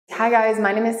Hi guys,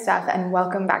 my name is Steph and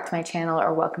welcome back to my channel,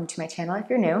 or welcome to my channel if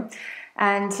you're new.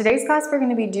 And today's class we're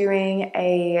going to be doing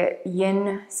a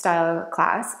yin style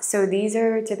class. So these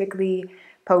are typically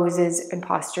poses and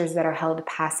postures that are held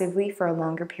passively for a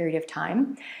longer period of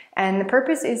time. And the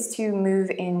purpose is to move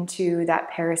into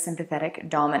that parasympathetic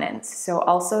dominance, so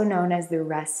also known as the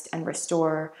rest and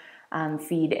restore,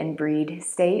 feed and breed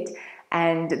state.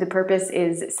 And the purpose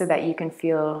is so that you can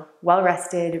feel well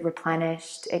rested,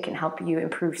 replenished. It can help you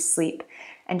improve sleep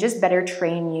and just better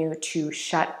train you to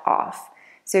shut off.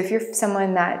 So if you're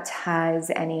someone that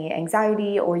has any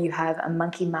anxiety, or you have a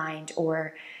monkey mind,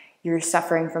 or you're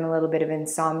suffering from a little bit of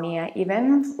insomnia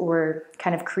even, or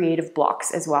kind of creative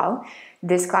blocks as well,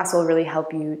 this class will really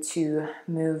help you to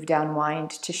move downwind,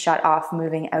 to shut off,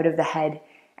 moving out of the head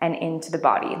and into the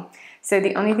body. So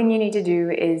the only thing you need to do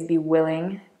is be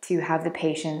willing to have the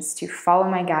patience to follow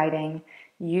my guiding,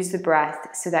 use the breath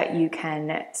so that you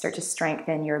can start to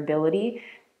strengthen your ability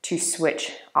to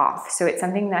switch off. So it's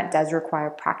something that does require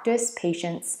practice,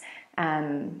 patience.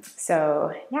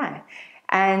 So yeah,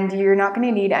 and you're not going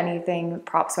to need anything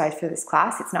props-wise for this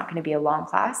class. It's not going to be a long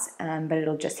class, but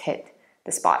it'll just hit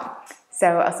the spot.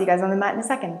 So I'll see you guys on the mat in a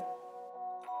second.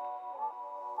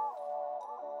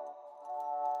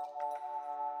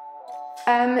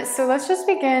 So let's just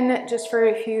begin just for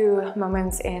a few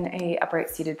moments in a upright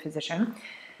seated position.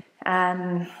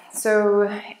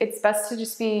 So it's best to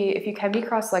just be, if you can be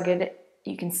cross-legged,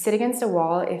 you can sit against a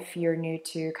wall if you're new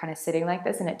to kind of sitting like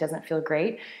this and it doesn't feel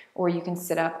great, or you can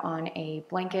sit up on a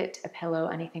blanket, a pillow,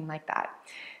 anything like that.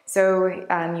 So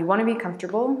you want to be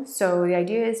comfortable. So the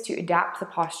idea is to adapt the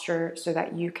posture so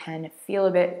that you can feel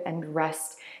a bit and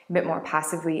rest a bit more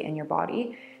passively in your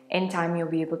body. In time, you'll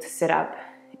be able to sit up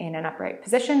in an upright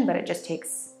position, but it just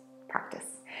takes practice.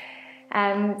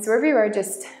 So wherever you are,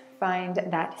 just find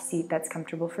that seat that's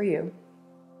comfortable for you.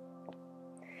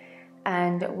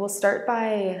 And we'll start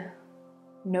by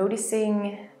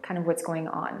noticing kind of what's going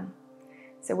on.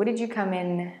 So what did you come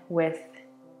in with?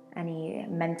 Any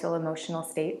mental, emotional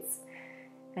states?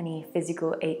 Any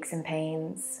physical aches and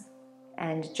pains?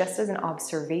 And just as an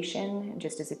observation,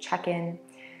 just as a check-in,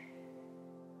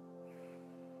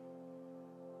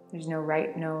 there's no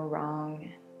right, no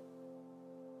wrong.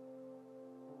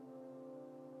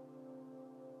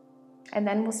 And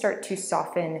then we'll start to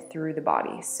soften through the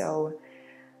body. So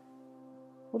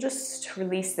we'll just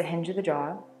release the hinge of the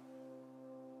jaw,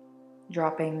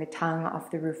 dropping the tongue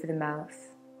off the roof of the mouth.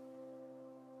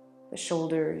 The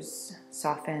shoulders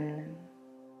soften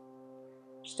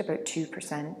just about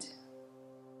 2%.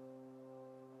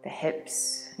 The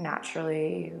hips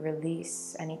naturally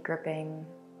release any gripping.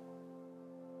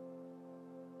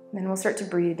 Then we'll start to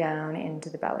breathe down into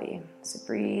the belly. So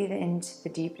breathe into the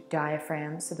deep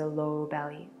diaphragm, so the low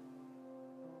belly.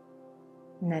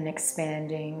 And then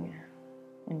expanding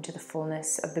into the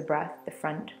fullness of the breath, the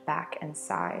front, back, and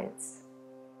sides.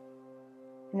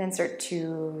 And then start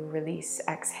to release,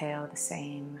 exhale the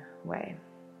same way.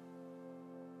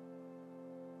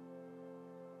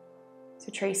 So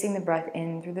tracing the breath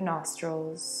in through the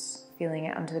nostrils, feeling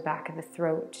it onto the back of the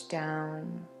throat,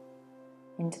 down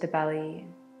into the belly,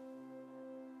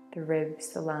 the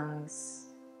ribs, the lungs,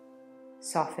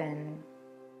 soften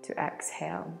to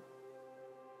exhale.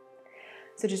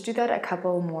 So just do that a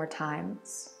couple more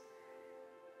times.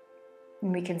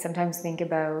 And we can sometimes think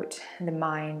about the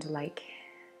mind like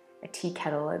a tea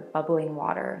kettle of bubbling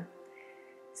water.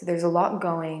 So there's a lot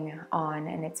going on,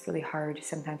 and it's really hard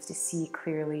sometimes to see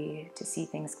clearly, to see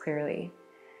things clearly.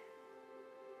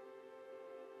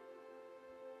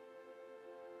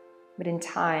 But in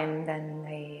time, then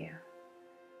the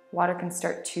water can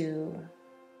start to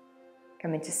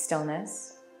come into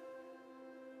stillness.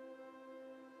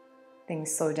 Things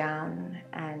slow down,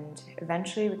 and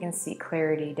eventually we can see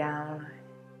clarity down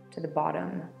to the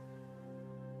bottom.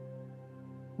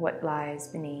 What lies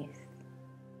beneath.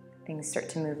 Things start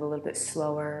to move a little bit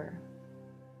slower.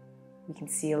 You can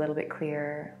see a little bit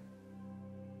clearer.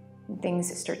 And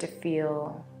things start to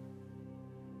feel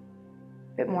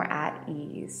a bit more at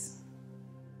ease.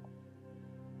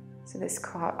 So this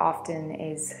often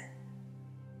is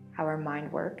how our mind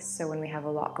works. So when we have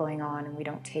a lot going on and we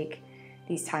don't take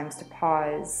these times to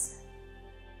pause,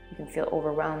 you can feel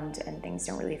overwhelmed and things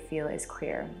don't really feel as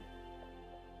clear.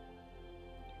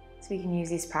 So we can use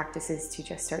these practices to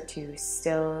just start to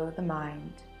still the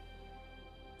mind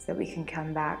so that we can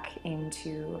come back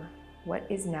into what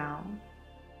is now.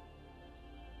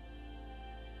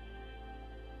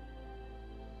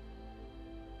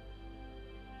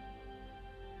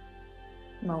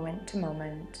 Moment to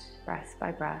moment, breath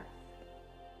by breath.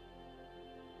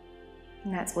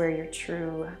 And that's where your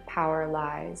true power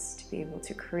lies, to be able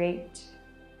to create,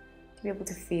 to be able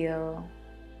to feel.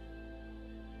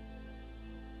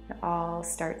 It all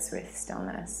starts with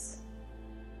stillness.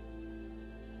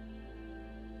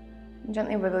 And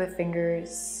gently wiggle the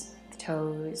fingers, the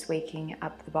toes, waking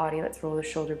up the body. Let's roll the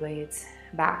shoulder blades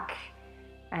back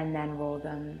and then roll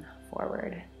them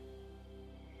forward.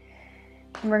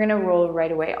 And we're gonna roll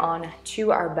right away on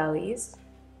to our bellies.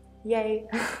 Yay.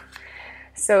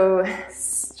 So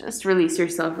just release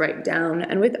yourself right down,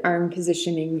 and with arm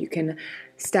positioning, you can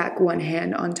stack one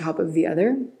hand on top of the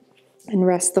other and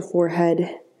rest the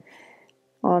forehead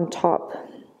on top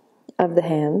of the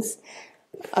hands.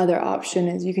 Other option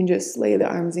is you can just lay the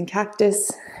arms in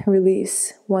cactus,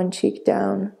 release one cheek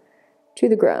down to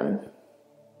the ground.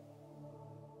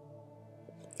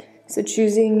 So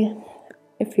choosing,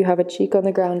 if you have a cheek on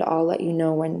the ground, I'll let you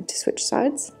know when to switch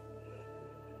sides.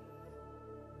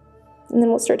 And then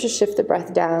we'll start to shift the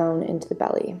breath down into the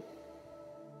belly.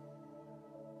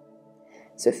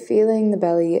 So feeling the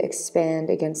belly expand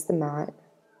against the mat.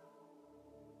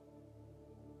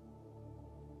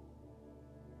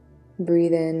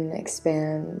 Breathe in,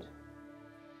 expand,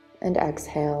 and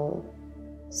exhale,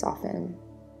 soften.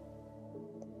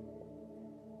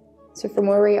 So from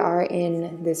where we are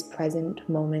in this present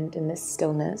moment, in this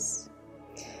stillness,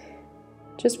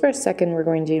 just for a second, we're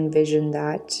going to envision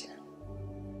that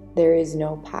there is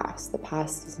no past. The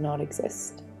past does not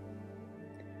exist.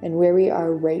 And where we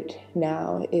are right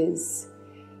now is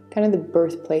kind of the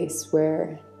birthplace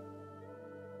where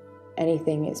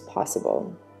anything is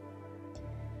possible.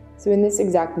 So in this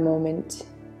exact moment,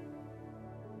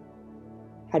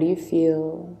 how do you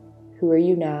feel? Who are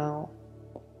you now?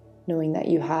 Knowing that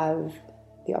you have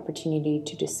the opportunity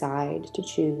to decide, to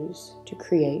choose, to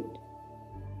create.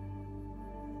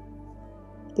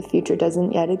 The future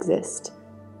doesn't yet exist,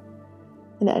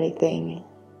 and anything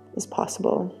is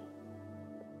possible.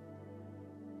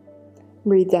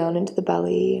 Breathe down into the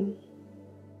belly.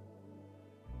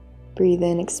 Breathe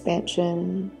in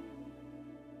expansion.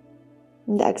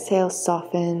 And exhale,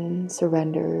 soften,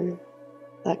 surrender,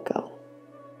 let go.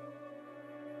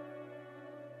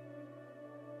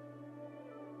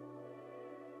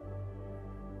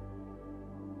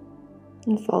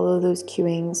 And follow those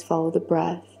cueings, follow the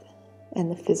breath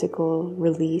and the physical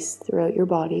release throughout your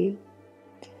body.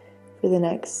 For the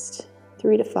next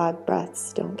 3 to 5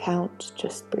 breaths, don't count,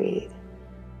 just breathe.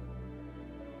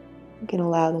 You can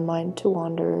allow the mind to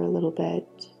wander a little bit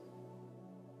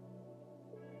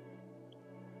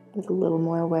with a little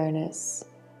more awareness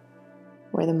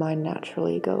where the mind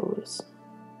naturally goes.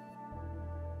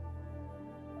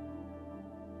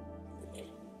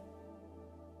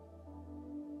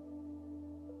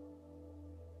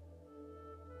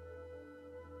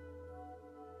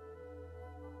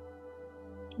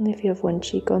 And if you have one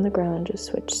cheek on the ground, just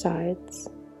switch sides.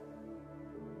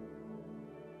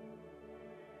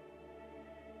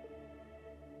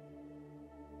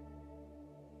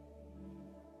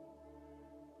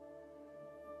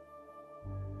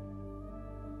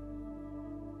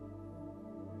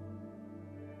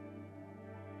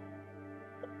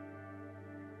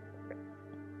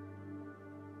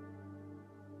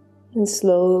 And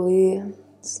slowly,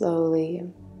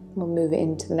 we'll move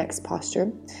into the next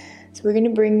posture. So we're going to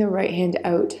bring the right hand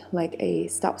out like a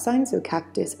stop sign, so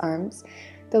cactus arms.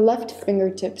 The left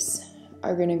fingertips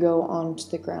are going to go onto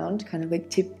the ground, kind of like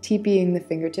TPing the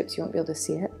fingertips. You won't be able to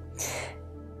see it.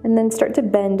 And then start to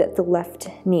bend at the left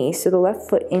knee. So the left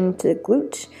foot into the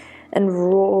glute and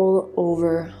roll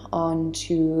over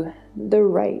onto the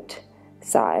right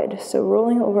side. So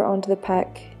rolling over onto the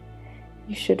pec,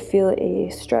 you should feel a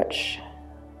stretch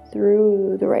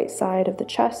through the right side of the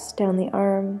chest, down the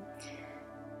arm.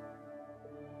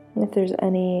 And if there's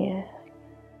any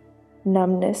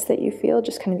numbness that you feel,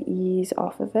 just kind of ease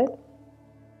off of it.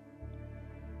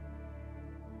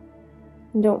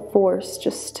 And don't force,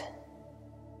 just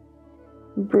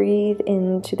breathe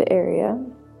into the area.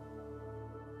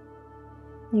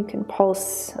 You can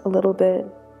pulse a little bit,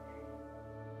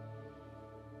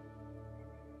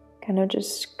 kind of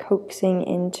just coaxing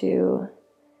into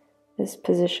this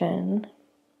position.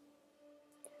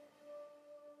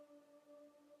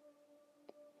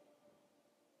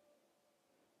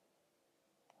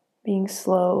 Being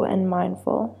slow and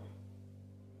mindful.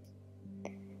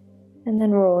 And then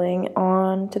rolling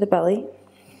on to the belly.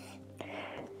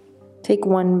 Take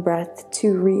one breath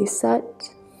to reset.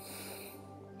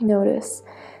 Notice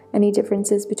any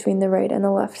differences between the right and the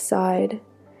left side.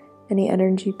 Any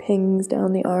energy pings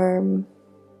down the arm.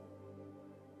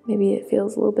 Maybe it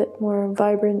feels a little bit more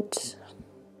vibrant,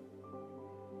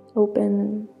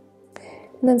 open.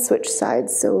 And then switch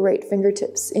sides, so right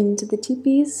fingertips into the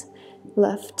teepees,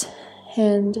 left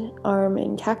hand, arm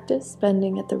in cactus,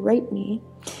 bending at the right knee.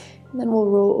 And then we'll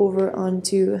roll over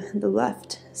onto the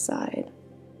left side.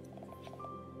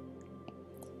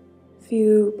 A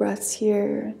few breaths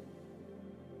here,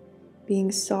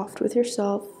 being soft with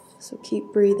yourself, so keep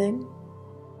breathing.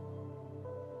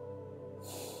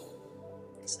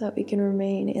 So that we can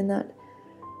remain in that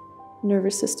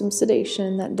nervous system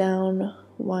sedation, that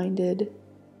down-winded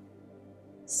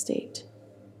state.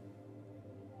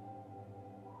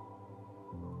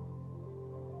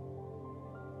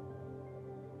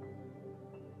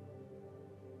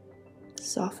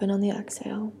 Soften on the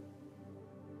exhale.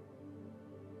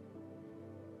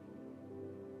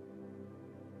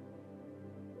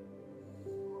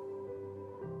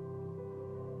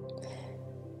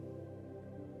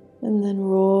 And then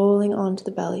rolling onto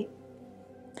the belly.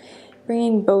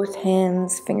 Bringing both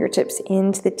hands, fingertips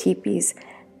into the teepees,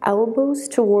 elbows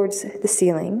towards the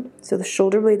ceiling. So the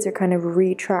shoulder blades are kind of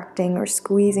retracting or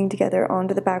squeezing together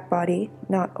onto the back body.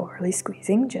 Not overly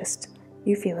squeezing, just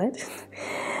you feel it.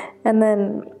 And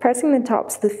then pressing the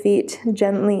tops of the feet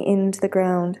gently into the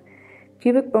ground.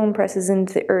 Pubic bone presses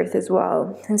into the earth as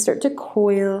well. And start to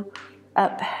coil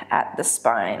up at the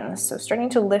spine. So starting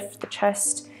to lift the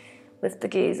chest, lift the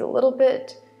gaze a little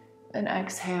bit, and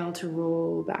exhale to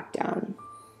roll back down.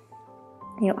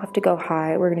 You don't have to go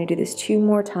high. We're going to do this 2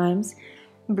 more times.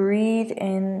 Breathe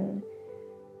in,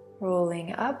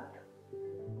 rolling up.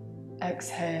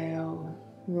 Exhale,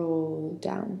 roll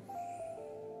down.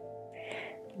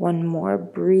 1 more.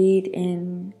 Breathe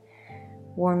in,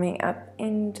 warming up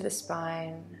into the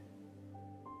spine.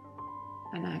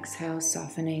 And exhale,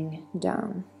 softening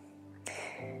down.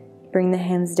 Bring the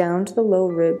hands down to the low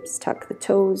ribs, tuck the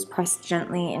toes, press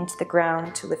gently into the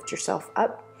ground to lift yourself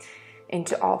up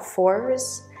into all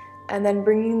fours. And then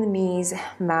bringing the knees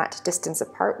mat distance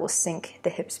apart will sink the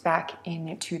hips back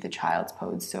into the child's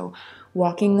pose. So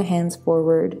walking the hands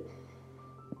forward,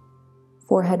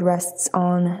 forehead rests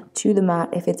on to the mat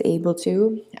if it's able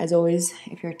to. As always,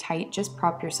 if you're tight, just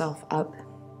prop yourself up,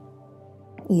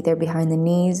 either behind the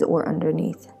knees or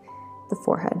underneath the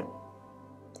forehead.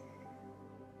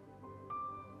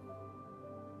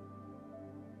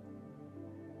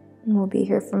 And we'll be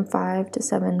here from 5 to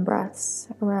 7 breaths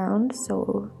around.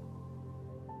 So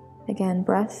again,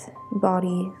 breath,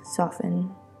 body,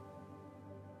 soften.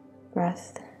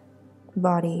 Breath,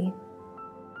 body,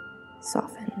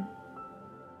 soften.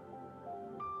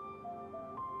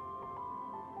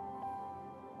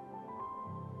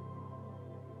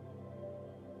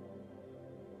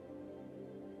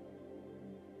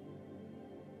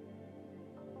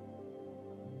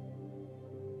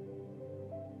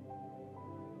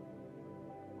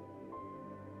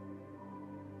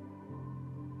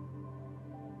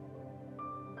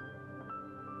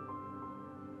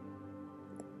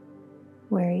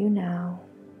 Where are you now?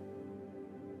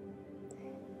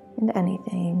 And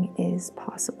anything is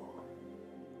possible.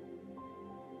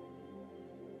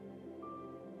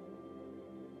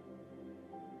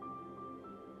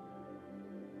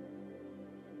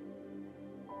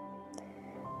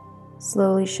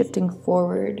 Slowly shifting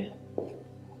forward,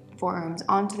 forearms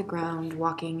onto the ground,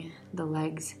 walking the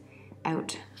legs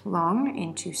out long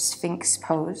into Sphinx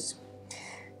pose.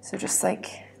 So just like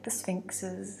the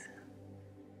Sphinxes,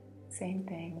 same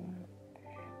thing.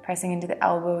 Pressing into the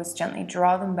elbows, gently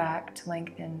draw them back to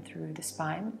lengthen through the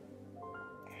spine.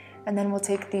 And then we'll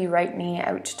take the right knee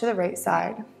out to the right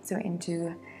side, so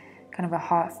into kind of a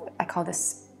half, I call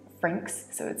this Sphinx,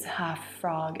 so it's half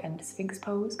frog and Sphinx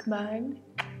pose combined.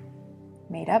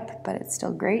 Made up, but it's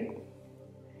still great.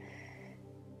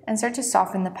 And start to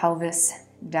soften the pelvis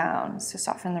down. So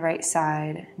soften the right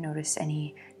side. Notice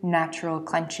any natural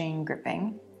clenching,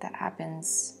 gripping that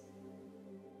happens.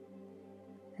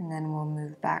 And then we'll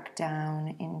move back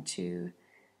down into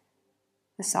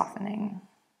the softening.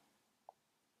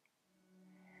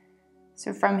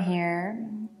 So from here,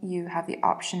 you have the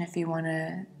option if you want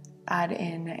to add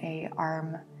in a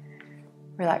arm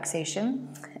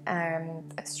relaxation,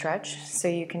 a stretch. So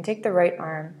you can take the right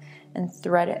arm and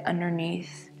thread it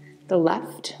underneath the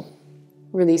left,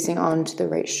 releasing onto the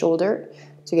right shoulder.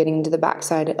 So getting into the back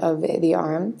side of the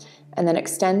arm, and then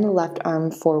extend the left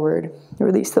arm forward,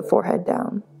 release the forehead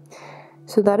down.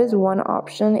 So that is one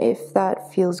option if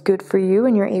that feels good for you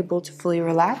and you're able to fully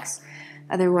relax.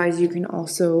 Otherwise, you can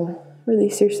also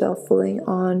release yourself fully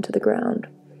onto the ground.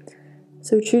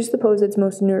 So choose the pose that's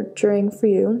most nurturing for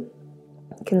you.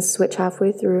 You can switch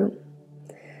halfway through.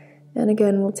 And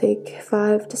again, we'll take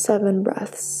 5 to 7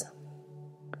 breaths.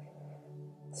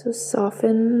 So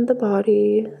soften the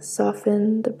body,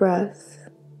 soften the breath.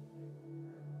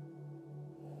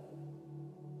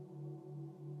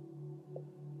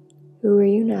 Who are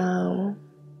you now?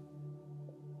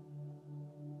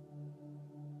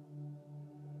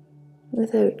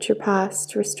 Without your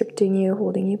past restricting you,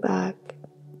 holding you back,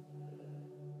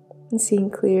 and seeing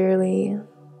clearly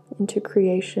into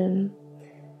creation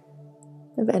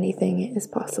of anything is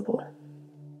possible.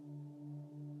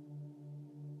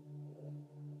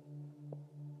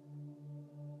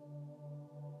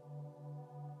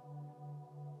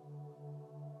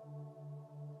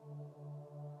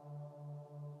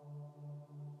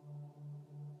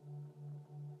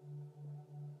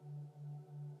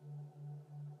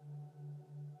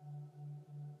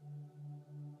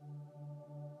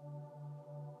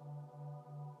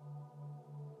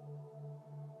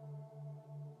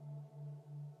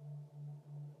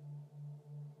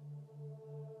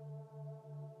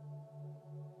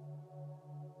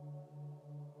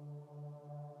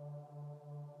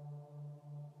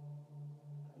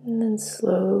 And then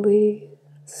slowly,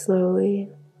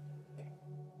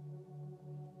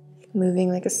 moving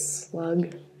like a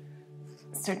slug,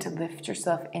 start to lift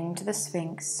yourself into the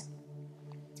Sphinx,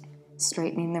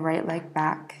 straightening the right leg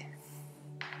back.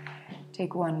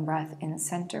 Take one breath in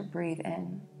center, breathe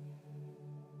in.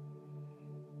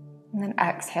 And then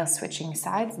exhale, switching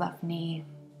sides, left knee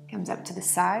comes up to the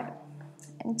side.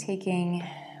 And taking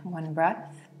one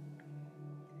breath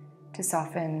to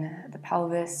soften the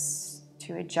pelvis,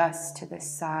 to adjust to this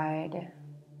side.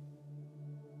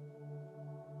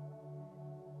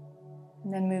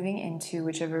 And then moving into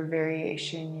whichever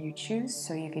variation you choose.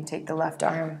 So you can take the left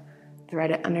arm,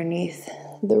 thread it underneath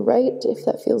the right if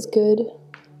that feels good.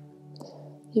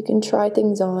 You can try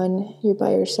things on. You're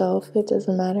by yourself. It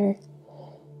doesn't matter.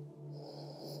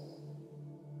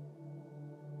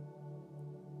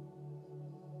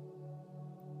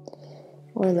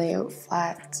 Or lay out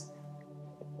flat.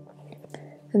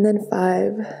 And then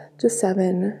 5 to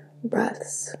 7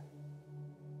 breaths.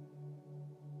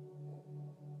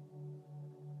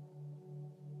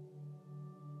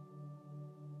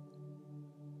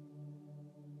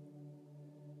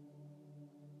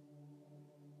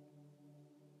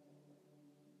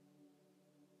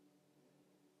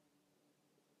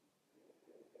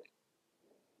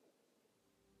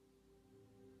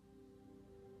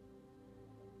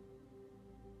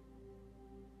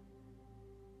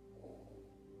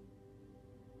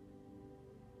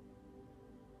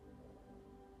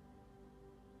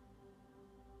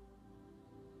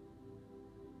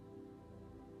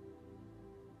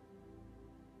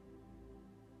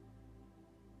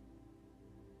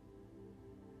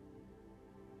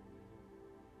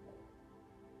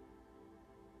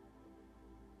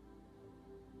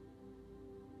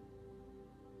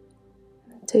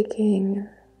 Taking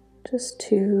just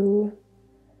 2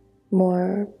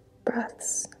 more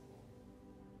breaths.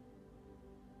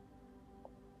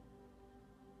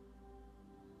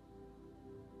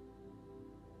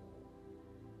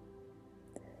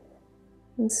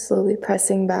 And slowly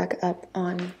pressing back up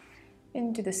on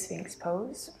into the Sphinx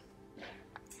pose.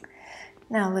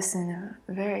 Now listen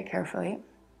very carefully.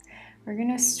 We're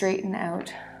going to straighten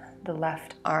out the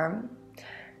left arm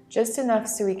just enough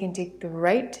so we can take the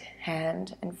right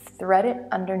hand and thread it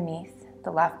underneath the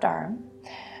left arm.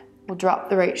 We'll drop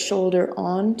the right shoulder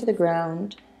onto the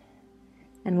ground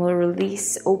and we'll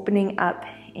release, opening up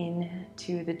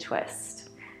into the twist.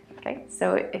 Okay,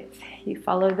 so if you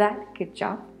follow that, good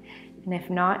job. And if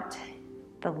not,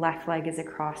 the left leg is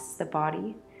across the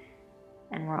body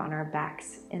and we're on our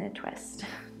backs in a twist.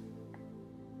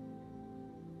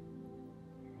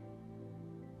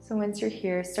 So once you're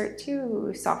here, start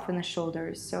to soften the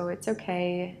shoulders. So it's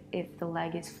okay if the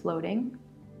leg is floating.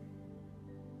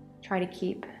 Try to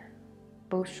keep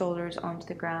both shoulders onto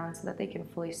the ground so that they can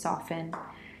fully soften.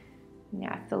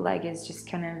 Yeah, if the leg is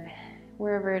just kind of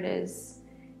wherever it is,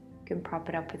 you can prop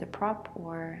it up with a prop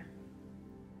or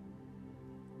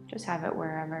just have it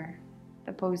wherever.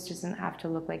 The pose doesn't have to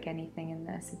look like anything in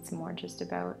this. It's more just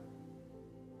about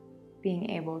being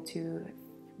able to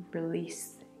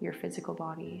release your physical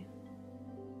body,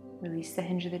 release the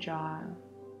hinge of the jaw.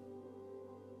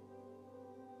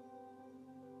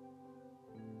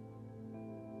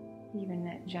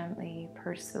 Even gently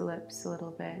purse the lips a little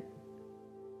bit,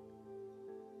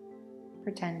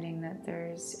 pretending that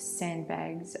there's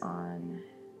sandbags on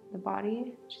the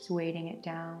body, just weighting it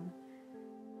down.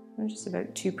 And just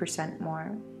about 2%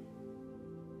 more.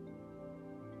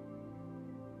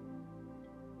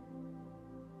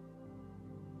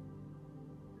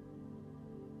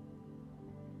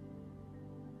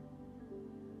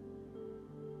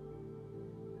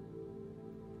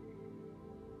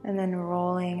 And then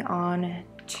rolling on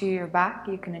to your back,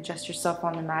 you can adjust yourself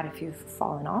on the mat if you've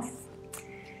fallen off.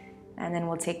 And then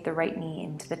we'll take the right knee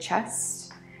into the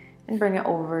chest and bring it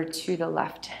over to the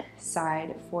left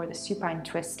side for the supine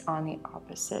twist on the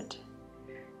opposite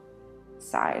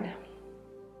side.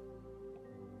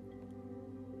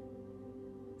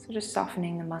 So just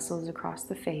softening the muscles across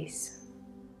the face,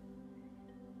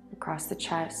 across the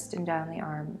chest and down the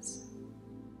arms.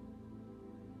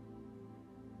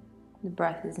 The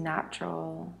breath is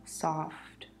natural,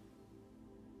 soft.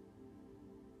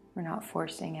 We're not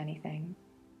forcing anything.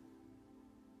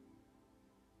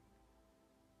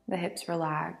 The hips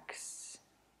relax.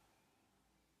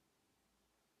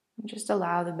 And just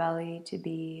allow the belly to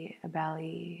be a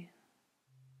belly,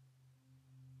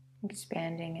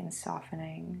 expanding and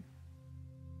softening.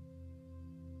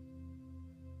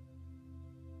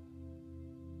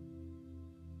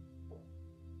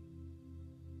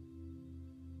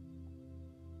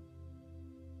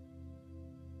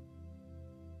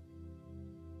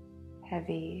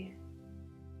 Heavy,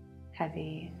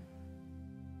 heavy,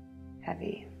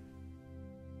 heavy.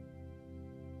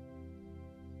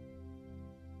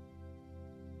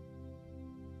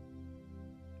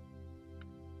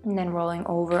 And then rolling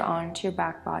over onto your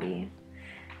back body.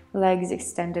 Legs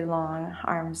extended long,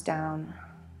 arms down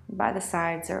by the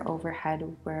sides or overhead,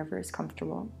 wherever is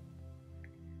comfortable.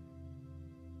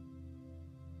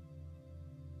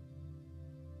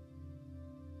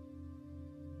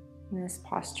 In this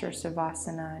posture,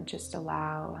 Savasana, just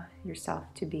allow yourself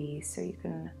to be, so you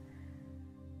can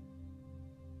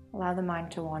allow the mind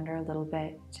to wander a little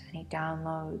bit, any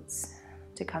downloads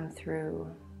to come through,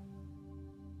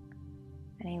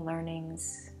 any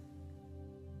learnings.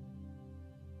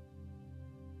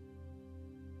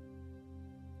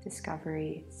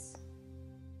 Discoveries.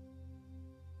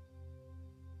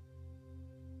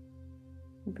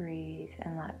 Breathe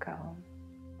and let go.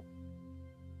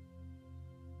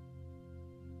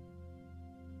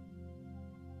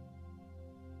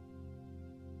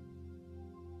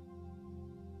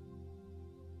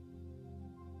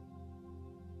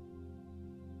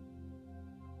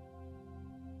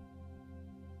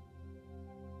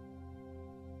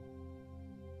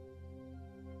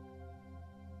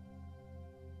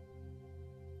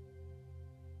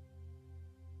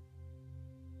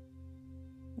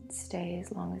 Stay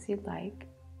as long as you'd like.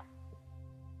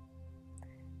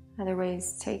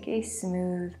 Otherwise, take a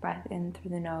smooth breath in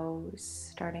through the nose,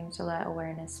 starting to let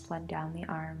awareness flood down the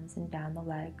arms and down the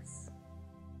legs.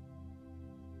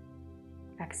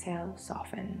 Exhale,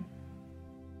 soften.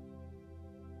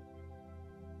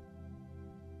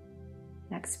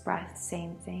 Next breath,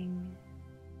 same thing.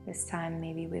 This time,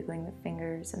 maybe wiggling the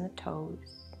fingers and the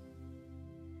toes.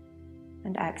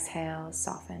 And exhale,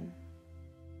 soften.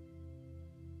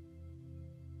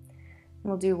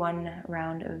 We'll do one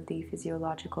round of the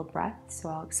physiological breath, so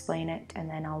I'll explain it and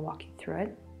then I'll walk you through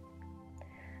it.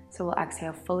 So we'll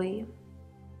exhale fully,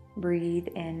 breathe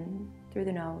in through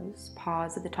the nose,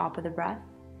 pause at the top of the breath,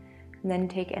 and then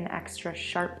take an extra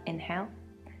sharp inhale,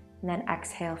 and then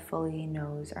exhale fully,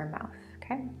 nose or mouth,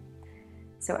 okay?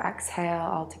 So exhale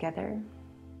all together,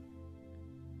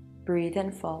 breathe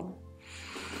in full,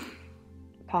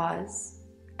 pause,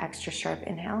 extra sharp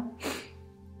inhale,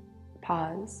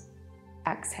 pause,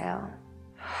 exhale.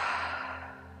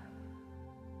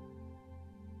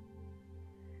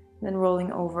 Then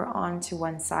rolling over onto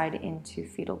one side into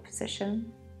fetal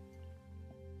position.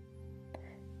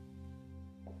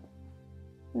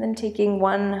 And then taking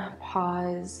one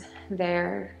pause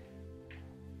there.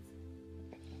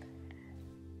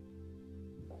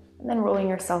 And then rolling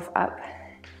yourself up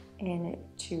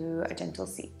into a gentle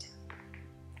seat.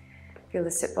 Feel the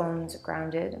sit bones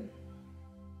grounded.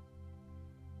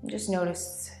 Just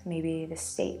notice maybe the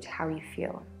state, how you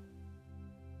feel.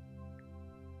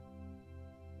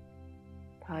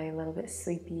 Probably a little bit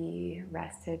sleepy,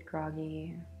 rested,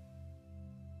 groggy.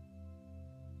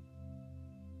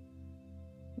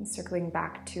 And circling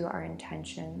back to our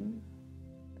intention.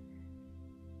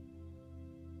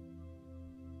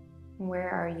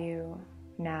 Where are you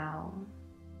now?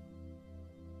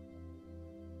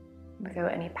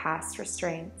 Without any past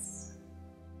restraints.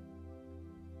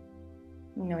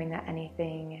 Knowing that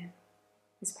anything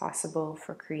is possible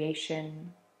for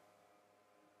creation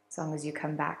as long as you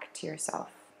come back to yourself.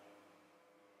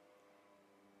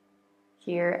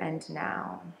 Here and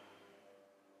now.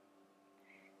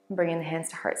 Bringing the hands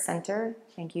to heart center.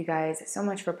 Thank you guys so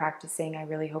much for practicing. I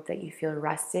really hope that you feel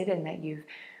rested and that you've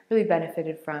really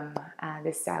benefited from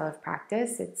this style of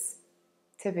practice. It's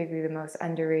typically the most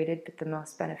underrated but the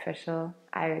most beneficial,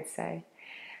 I would say.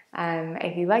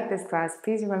 If you like this class,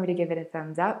 please remember to give it a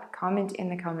thumbs up, comment in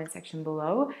the comment section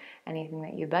below anything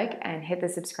that you'd like, and hit the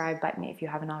subscribe button if you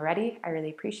haven't already. I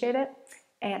really appreciate it.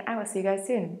 and I will see you guys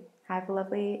soon. Have a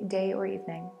lovely day or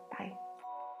evening.